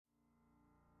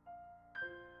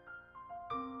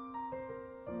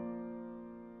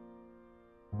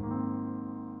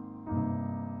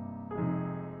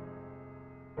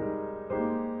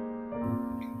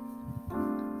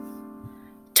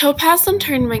Topaz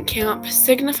internment camp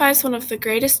signifies one of the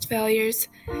greatest failures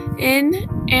in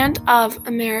and of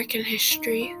American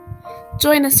history.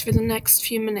 Join us for the next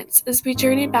few minutes as we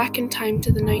journey back in time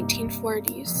to the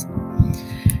 1940s.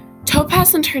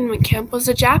 Topaz internment camp was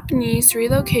a Japanese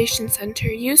relocation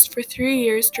center used for 3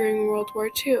 years during World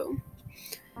War II.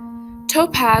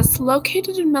 Topaz,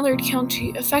 located in Millard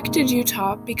County, affected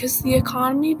Utah because the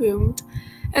economy boomed,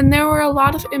 and there were a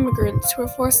lot of immigrants who were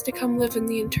forced to come live in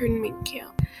the internment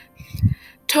camp.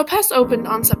 Topaz opened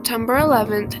on September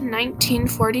 11,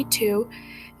 1942,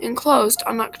 and closed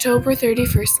on October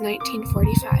 31,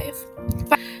 1945.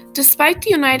 Despite the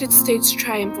United States'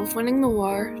 triumph of winning the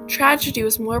war, tragedy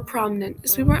was more prominent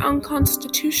as we were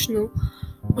unconstitutional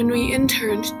when we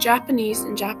interned Japanese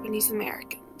and Japanese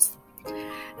Americans.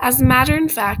 As a matter of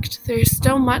fact, there is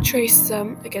still much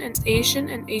racism against Asian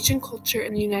and Asian culture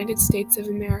in the United States of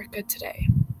America today.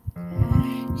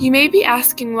 You may be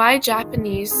asking why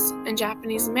Japanese and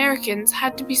Japanese Americans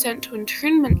had to be sent to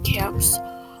internment camps,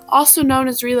 also known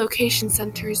as relocation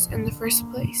centers, in the first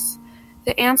place.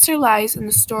 The answer lies in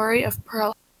the story of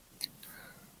Pearl Harbor.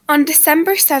 On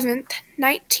December 7,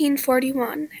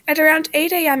 1941, at around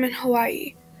 8 a.m. in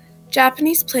Hawaii,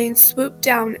 Japanese planes swooped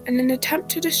down in an attempt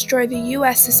to destroy the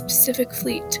U.S.'s Pacific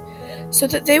Fleet so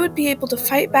that they would be able to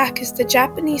fight back as the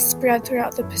Japanese spread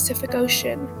throughout the Pacific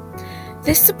Ocean.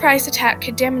 This surprise attack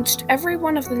had damaged every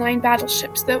one of the 9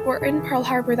 battleships that were in Pearl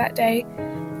Harbor that day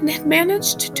and had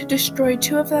managed to destroy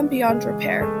 2 of them beyond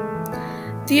repair.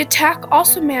 The attack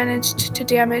also managed to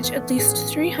damage at least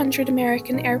 300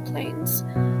 American airplanes.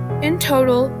 In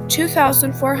total,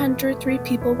 2,403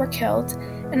 people were killed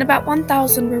and about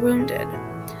 1,000 were wounded.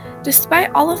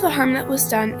 Despite all of the harm that was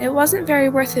done, it wasn't very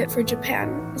worth it for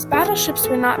Japan, as battleships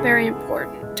were not very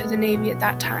important to the Navy at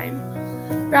that time.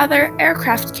 Rather,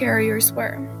 aircraft carriers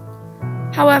were.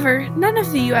 However, none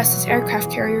of the U.S.'s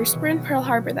aircraft carriers were in Pearl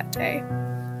Harbor that day.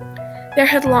 There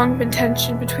had long been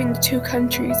tension between the two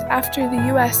countries after the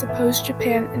U.S. opposed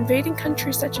Japan invading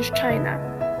countries such as China.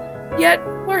 Yet,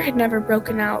 war had never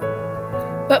broken out.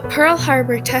 But Pearl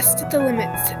Harbor tested the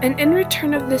limits, and in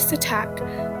return of this attack,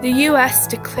 the U.S.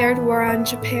 declared war on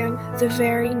Japan the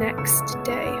very next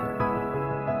day.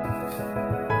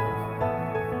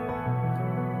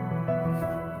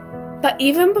 But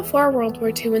even before World War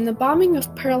II and the bombing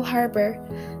of Pearl Harbor,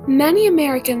 many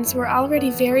Americans were already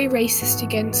very racist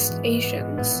against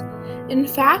Asians. In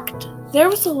fact, there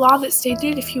was a law that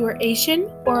stated if you were Asian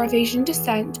or of Asian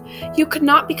descent, you could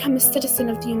not become a citizen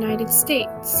of the United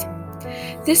States.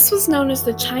 This was known as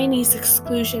the Chinese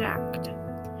Exclusion Act.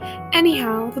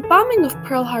 Anyhow, the bombing of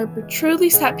Pearl Harbor truly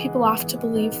set people off to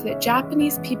believe that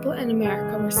Japanese people in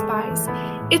America were spies.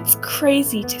 It's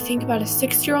crazy to think about a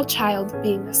 6-year-old child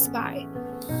being a spy.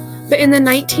 But in the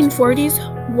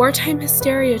 1940s, wartime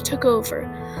hysteria took over,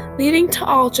 leading to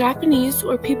all Japanese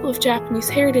or people of Japanese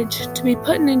heritage to be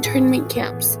put in internment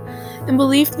camps and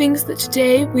believe things that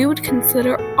today we would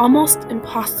consider almost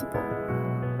impossible.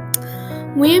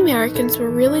 We Americans were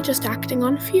really just acting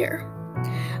on fear.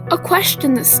 A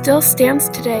question that still stands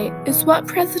today is what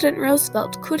President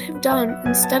Roosevelt could have done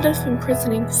instead of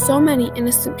imprisoning so many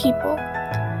innocent people.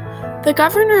 The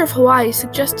governor of Hawaii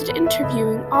suggested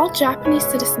interviewing all Japanese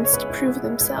citizens to prove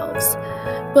themselves,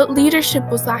 but leadership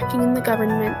was lacking in the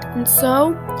government, and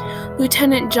so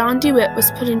Lieutenant John DeWitt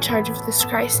was put in charge of this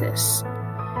crisis.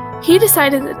 He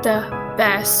decided that the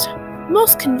best,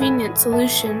 most convenient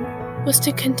solution was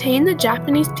to contain the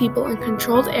Japanese people in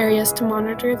controlled areas to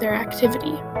monitor their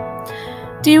activity.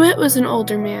 DeWitt was an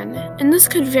older man, and this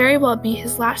could very well be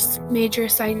his last major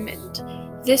assignment.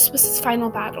 This was his final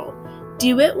battle.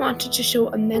 DeWitt wanted to show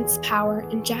immense power,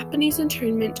 and Japanese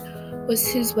internment was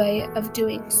his way of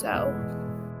doing so.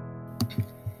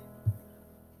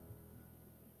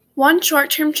 One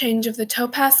short-term change of the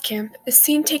Topaz camp is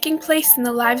seen taking place in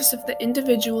the lives of the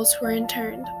individuals who are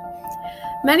interned.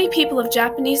 Many people of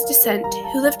Japanese descent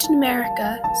who lived in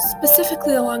America,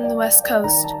 specifically along the West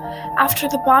Coast, after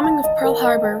the bombing of Pearl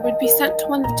Harbor would be sent to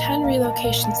one of 10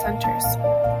 relocation centers.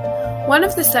 One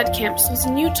of the said camps was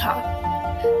in Utah.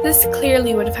 This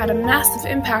clearly would have had a massive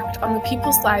impact on the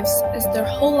people's lives as their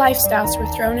whole lifestyles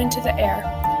were thrown into the air,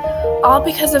 all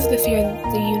because of the fear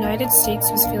that the United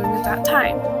States was feeling at that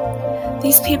time.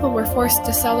 These people were forced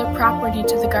to sell their property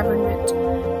to the government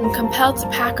and compelled to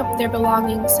pack up their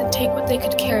belongings and take what they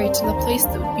could carry to the place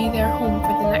that would be their home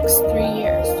for the next 3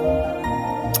 years.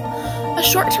 A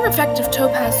short-term effect of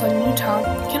Topaz on Utah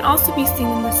can also be seen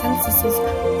in the censuses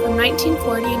from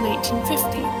 1940 and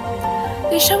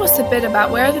 1950. They show us a bit about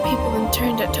where the people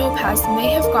interned at Topaz may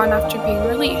have gone after being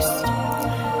released.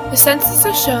 The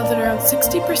censuses show that around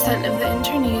 60% of the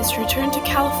internees returned to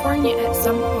California at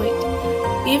some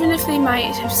point, even if they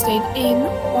might have stayed in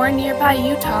or nearby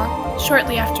Utah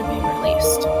shortly after being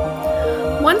released.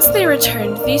 Once they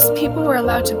returned, these people were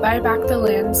allowed to buy back the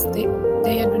lands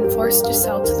they had been forced to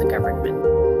sell to the government.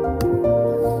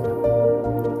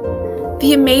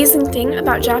 The amazing thing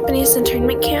about Japanese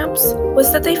internment camps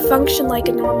was that they functioned like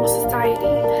a normal society,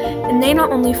 and they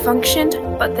not only functioned,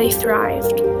 but they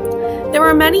thrived. There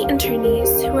were many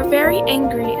internees who were very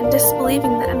angry and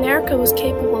disbelieving that America was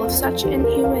capable of such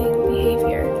inhumane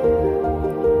behavior.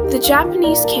 The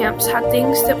Japanese camps had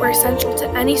things that were essential to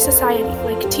any society,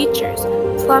 like teachers,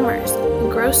 plumbers,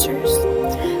 and grocers.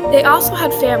 They also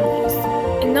had families,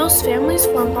 and those families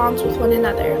formed bonds with one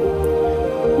another.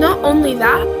 Not only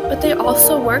that, but they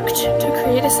also worked to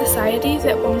create a society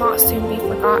that will not soon be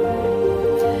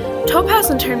forgotten. Topaz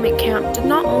internment camp did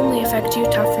not only affect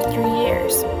Utah for 3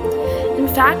 years. In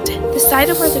fact, the site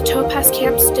of where the Topaz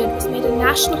camp stood was made a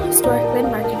National Historic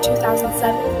Landmark in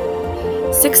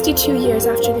 2007, 62 years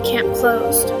after the camp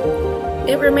closed.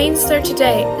 It remains there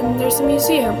today, and there's a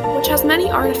museum which has many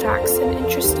artifacts and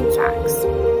interesting facts.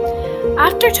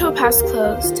 After Topaz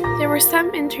closed, there were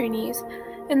some internees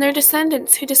and their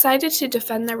descendants who decided to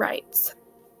defend their rights.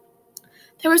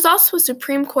 There was also a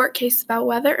Supreme Court case about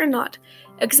whether or not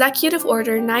Executive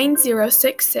Order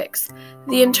 9066,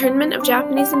 the internment of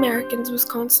Japanese Americans, was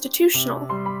constitutional.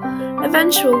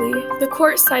 Eventually, the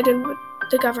court sided with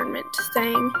the government,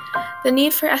 saying the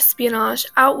need for espionage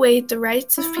outweighed the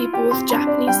rights of people with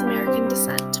Japanese American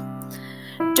descent.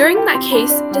 During that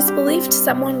case, it is believed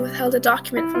someone withheld a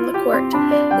document from the court.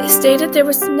 They stated there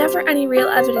was never any real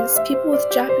evidence people with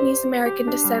Japanese American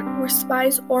descent were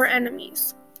spies or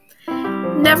enemies.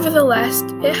 Nevertheless,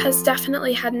 it has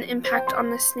definitely had an impact on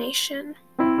this nation.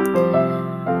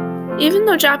 Even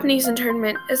though Japanese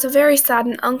internment is a very sad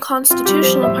and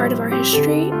unconstitutional part of our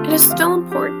history, it is still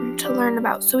important to learn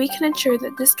about so we can ensure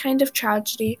that this kind of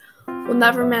tragedy will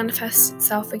never manifest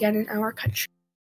itself again in our country.